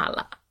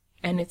Kamala,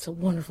 and it's a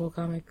wonderful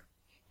comic.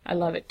 I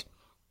love it.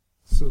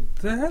 So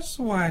that's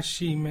why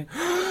she made...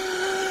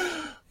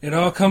 It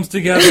all comes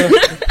together.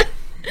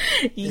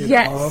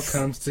 Yes. It all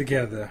comes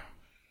together.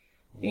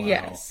 Wow.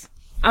 Yes.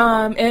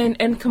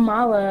 And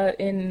Kamala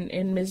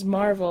in Ms.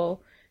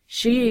 Marvel,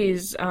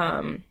 she's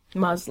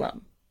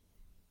Muslim.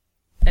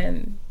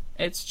 And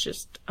it's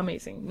just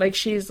amazing. Like,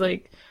 she's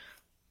like,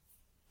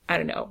 I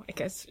don't know, I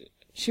guess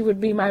she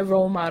would be my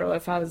role model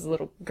if I was a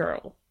little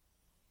girl.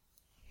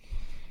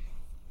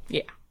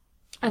 Yeah.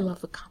 I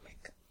love the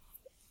comic.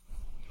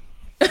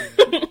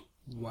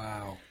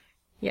 Wow.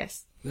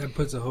 Yes. That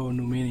puts a whole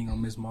new meaning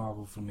on Ms.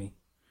 Marvel for me.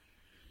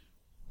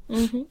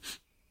 Mm-hmm.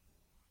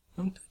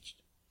 I'm touched.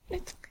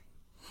 It's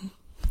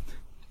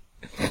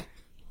okay.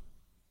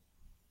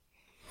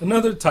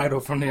 Another title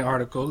from the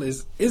article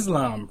is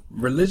Islam,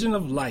 Religion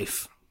of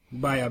Life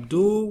by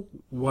Abdul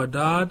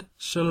Wadad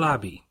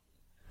Shalabi.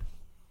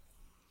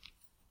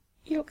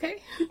 You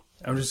okay?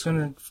 I'm just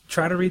going to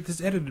try to read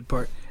this edited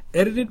part.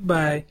 Edited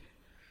by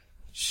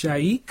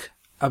Shaikh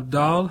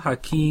Abdul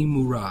Hakim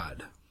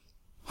Murad.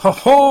 Ho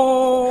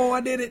ho!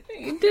 I did it!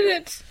 You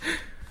did it!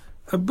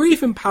 A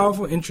brief and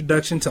powerful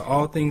introduction to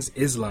all things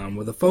Islam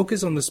with a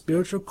focus on the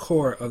spiritual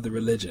core of the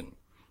religion.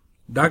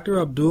 Dr.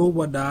 Abdul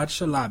Wadad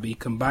Shalabi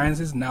combines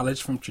his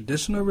knowledge from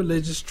traditional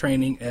religious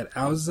training at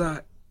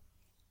Al-Azhar?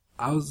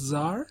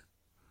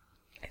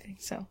 I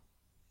think so.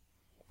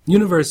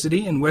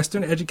 University and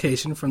Western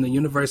education from the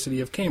University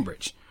of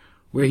Cambridge,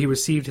 where he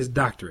received his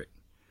doctorate,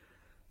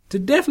 to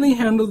deftly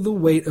handle the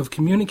weight of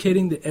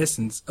communicating the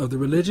essence of the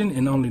religion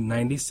in only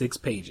 96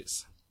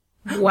 pages.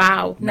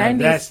 Wow,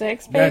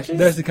 96 pages?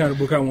 That's the kind of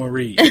book I want to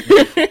read.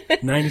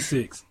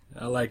 96.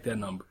 I like that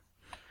number.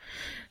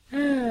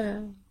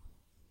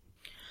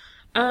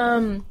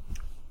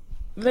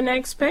 The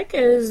next pick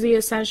is The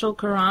Essential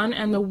Quran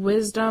and the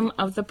Wisdom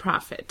of the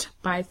Prophet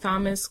by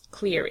Thomas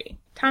Cleary.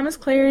 Thomas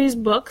Cleary's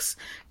books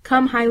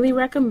come highly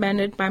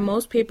recommended by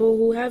most people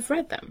who have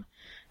read them,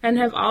 and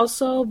have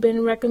also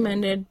been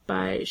recommended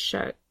by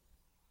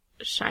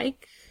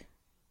Sheikh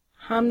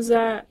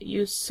Hamza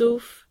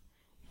Yusuf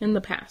in the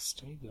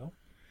past. There you go.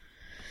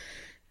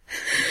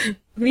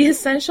 The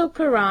Essential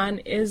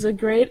Quran is a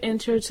great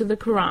intro to the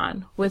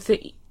Quran with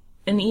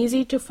an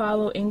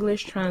easy-to-follow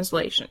English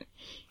translation.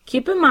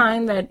 Keep in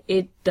mind that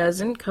it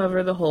doesn't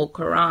cover the whole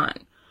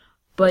Quran,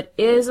 but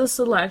is a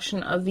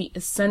selection of the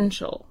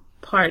essential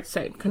parts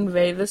that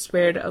convey the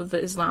spirit of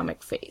the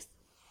Islamic faith.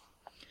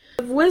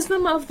 The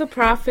Wisdom of the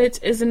Prophet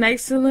is an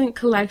excellent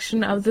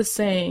collection of the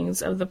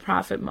sayings of the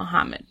Prophet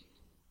Muhammad,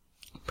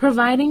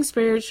 providing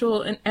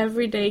spiritual and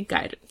everyday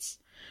guidance.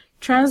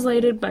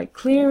 Translated by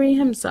Cleary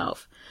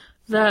himself,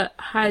 the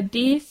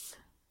hadith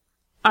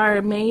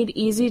are made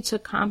easy to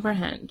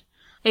comprehend,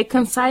 a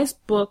concise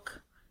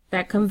book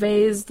that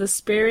conveys the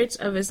spirit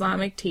of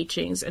Islamic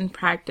teachings and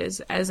practice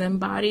as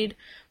embodied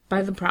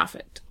by the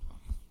Prophet.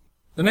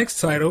 The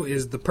next title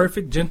is The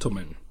Perfect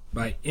Gentleman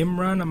by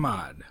Imran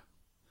Ahmad.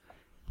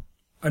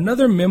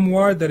 Another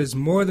memoir that is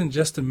more than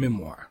just a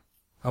memoir.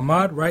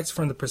 Ahmad writes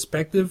from the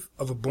perspective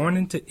of a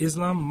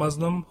born-into-Islam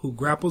Muslim who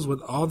grapples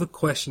with all the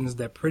questions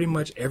that pretty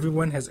much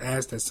everyone has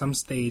asked at some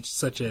stage,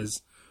 such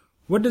as,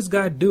 what does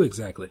God do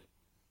exactly?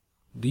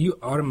 Do you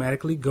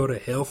automatically go to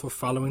hell for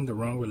following the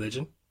wrong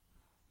religion?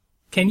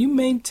 Can you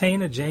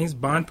maintain a James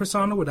Bond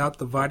persona without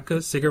the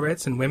vodka,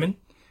 cigarettes, and women,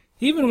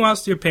 even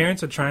whilst your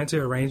parents are trying to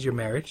arrange your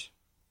marriage?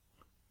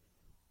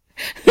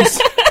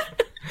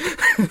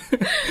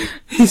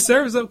 He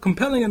serves up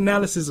compelling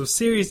analysis of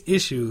serious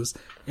issues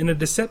in a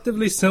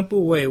deceptively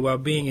simple way while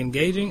being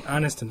engaging,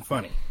 honest, and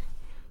funny.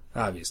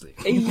 Obviously.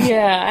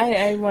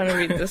 Yeah, I want to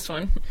read this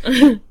one.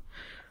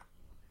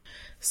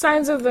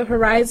 Signs of the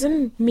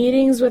Horizon,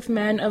 Meetings with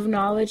Men of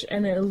Knowledge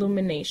and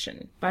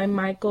Illumination by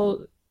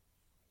Michael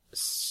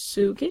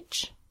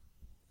Sugich.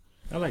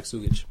 I like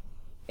Sugich.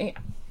 Yeah.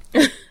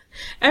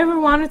 Ever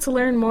wanted to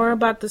learn more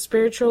about the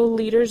spiritual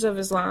leaders of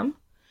Islam?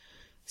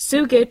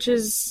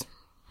 Sugich's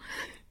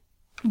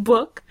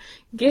book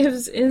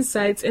gives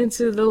insights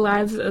into the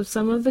lives of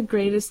some of the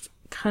greatest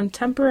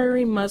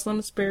contemporary Muslim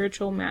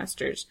spiritual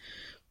masters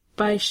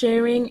by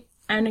sharing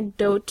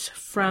anecdotes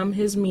from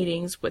his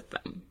meetings with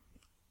them.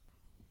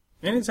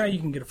 Anytime you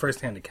can get a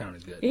first-hand account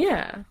is good.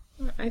 Yeah,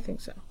 I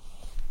think so.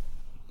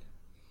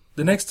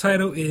 The next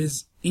title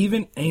is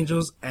Even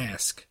Angels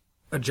Ask,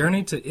 A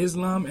Journey to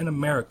Islam in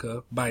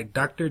America by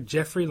Dr.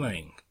 Jeffrey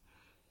Lang.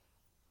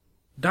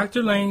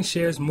 Dr. Lang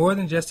shares more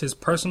than just his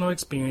personal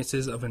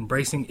experiences of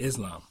embracing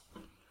Islam.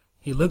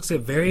 He looks at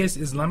various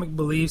Islamic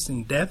beliefs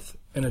in depth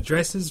and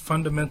addresses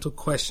fundamental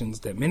questions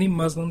that many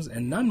Muslims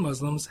and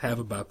non-Muslims have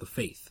about the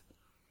faith.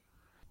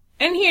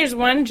 And here's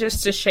one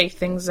just to shake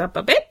things up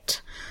a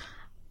bit.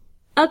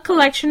 A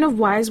collection of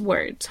wise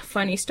words,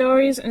 funny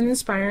stories, and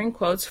inspiring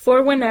quotes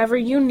for whenever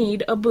you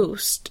need a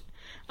boost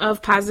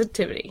of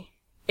positivity.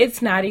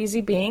 It's Not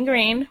Easy Being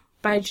Green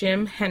by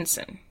Jim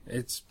Henson.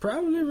 It's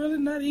probably really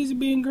not easy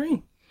being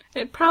green.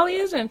 It probably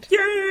isn't.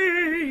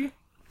 Yay!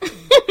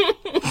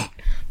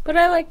 But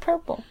I like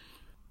purple.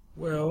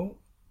 Well,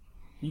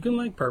 you can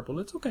like purple.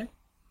 It's okay.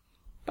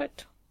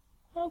 But,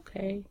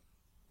 okay.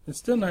 It's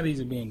still not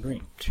easy being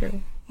green.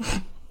 True.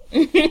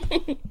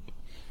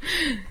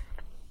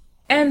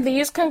 And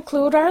these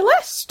conclude our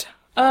list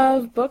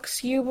of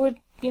books you would,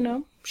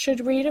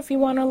 should read if you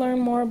want to learn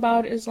more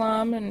about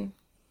Islam and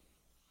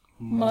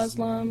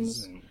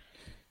Muslims. And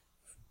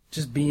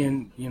just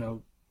being,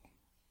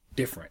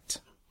 different.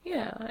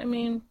 Yeah, I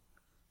mean,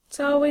 it's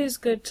always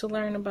good to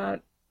learn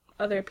about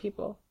other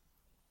people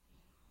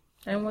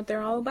and what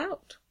they're all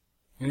about.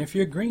 And if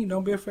you're green,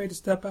 don't be afraid to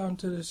step out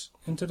into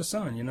the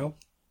sun,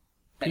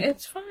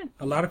 It's fine.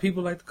 A lot of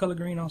people like the color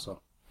green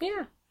also.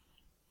 Yeah.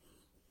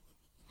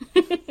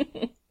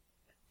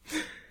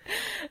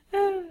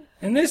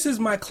 And this is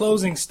my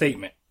closing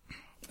statement.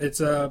 It's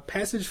a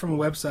passage from a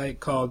website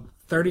called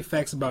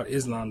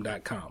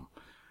 30factsaboutislam.com.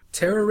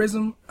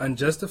 Terrorism,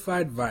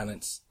 unjustified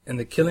violence, and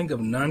the killing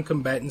of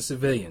non-combatant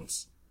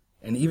civilians,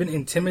 and even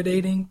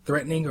intimidating,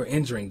 threatening, or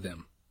injuring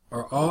them,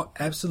 are all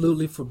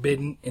absolutely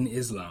forbidden in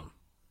Islam.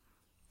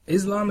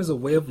 Islam is a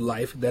way of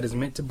life that is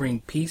meant to bring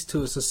peace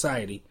to a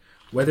society,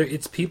 whether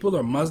its people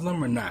are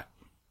Muslim or not.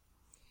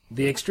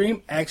 The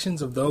extreme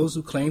actions of those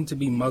who claim to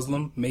be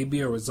Muslim may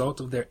be a result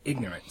of their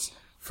ignorance,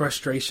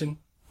 frustration,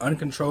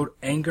 uncontrolled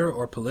anger,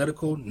 or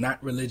political,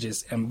 not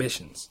religious,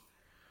 ambitions.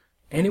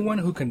 Anyone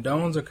who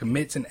condones or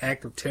commits an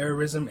act of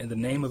terrorism in the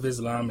name of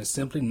Islam is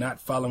simply not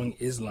following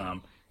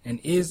Islam and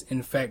is,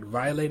 in fact,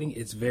 violating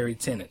its very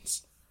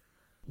tenets.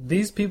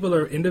 These people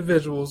are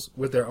individuals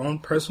with their own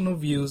personal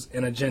views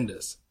and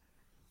agendas.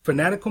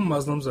 Fanatical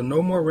Muslims are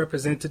no more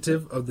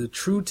representative of the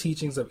true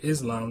teachings of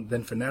Islam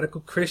than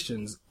fanatical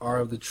Christians are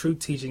of the true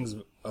teachings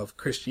of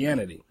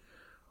Christianity,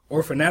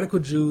 or fanatical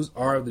Jews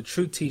are of the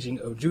true teaching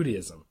of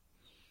Judaism.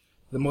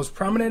 The most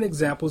prominent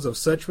examples of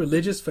such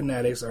religious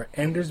fanatics are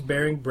Anders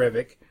Behring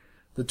Breivik,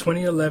 the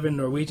 2011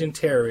 Norwegian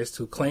terrorist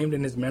who claimed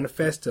in his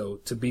manifesto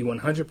to be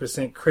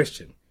 100%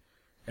 Christian,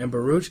 and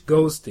Baruch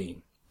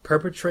Goldstein,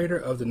 perpetrator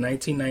of the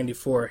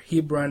 1994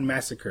 Hebron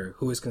massacre,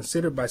 who is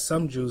considered by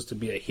some Jews to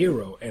be a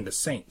hero and a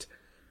saint.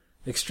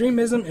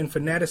 Extremism and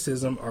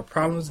fanaticism are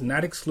problems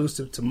not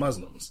exclusive to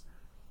Muslims.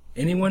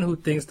 Anyone who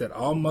thinks that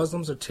all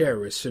Muslims are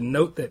terrorists should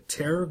note that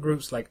terror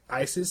groups like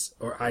ISIS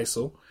or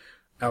ISIL,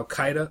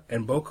 Al-Qaeda,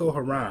 and Boko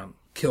Haram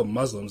kill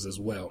Muslims as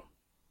well.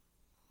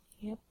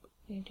 Yep,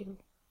 they do.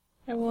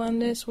 I will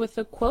end this with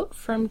a quote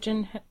from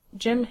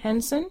Jim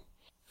Henson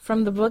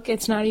from the book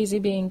It's Not Easy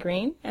Being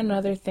Green and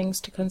Other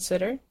Things to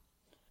Consider.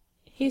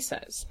 He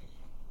says,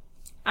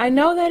 I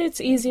know that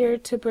it's easier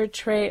to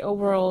portray a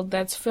world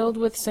that's filled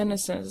with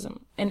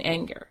cynicism and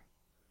anger,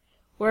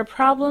 where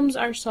problems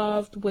are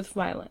solved with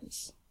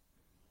violence.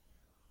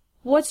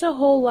 What's a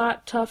whole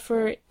lot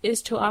tougher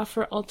is to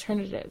offer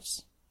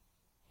alternatives,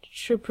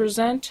 to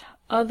present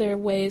other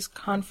ways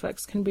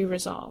conflicts can be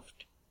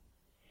resolved,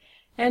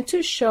 and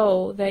to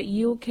show that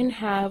you can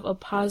have a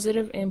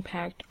positive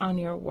impact on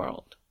your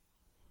world.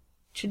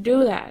 To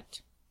do that,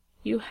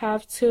 you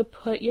have to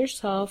put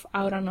yourself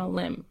out on a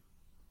limb,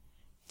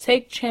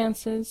 take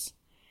chances,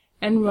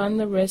 and run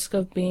the risk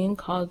of being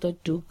called a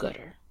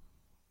do-gooder.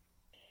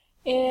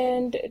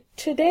 And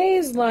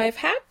today's life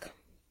hack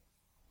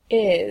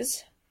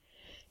is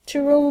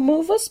to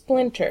remove a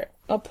splinter.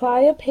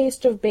 Apply a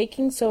paste of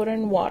baking soda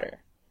and water.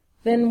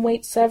 Then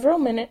wait several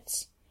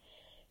minutes.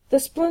 The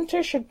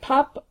splinter should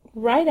pop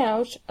right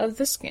out of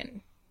the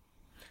skin.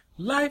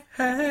 Life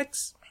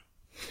hacks!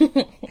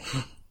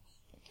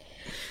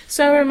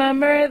 So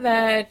remember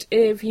that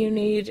if you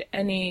need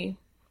any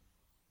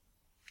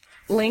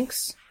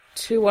links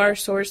to our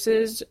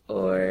sources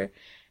or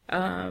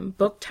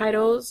book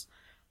titles,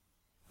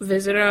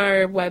 visit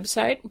our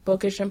website,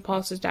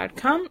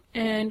 bookishimpulses.com,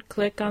 and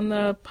click on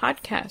the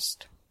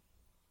podcast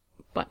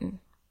button,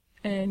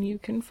 and you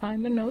can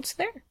find the notes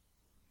there.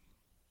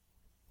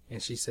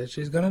 And she said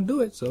she's gonna do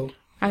it, so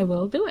I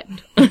will do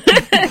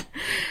it.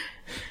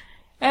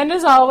 And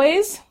as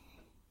always,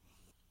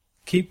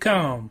 keep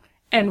calm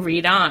and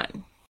read on.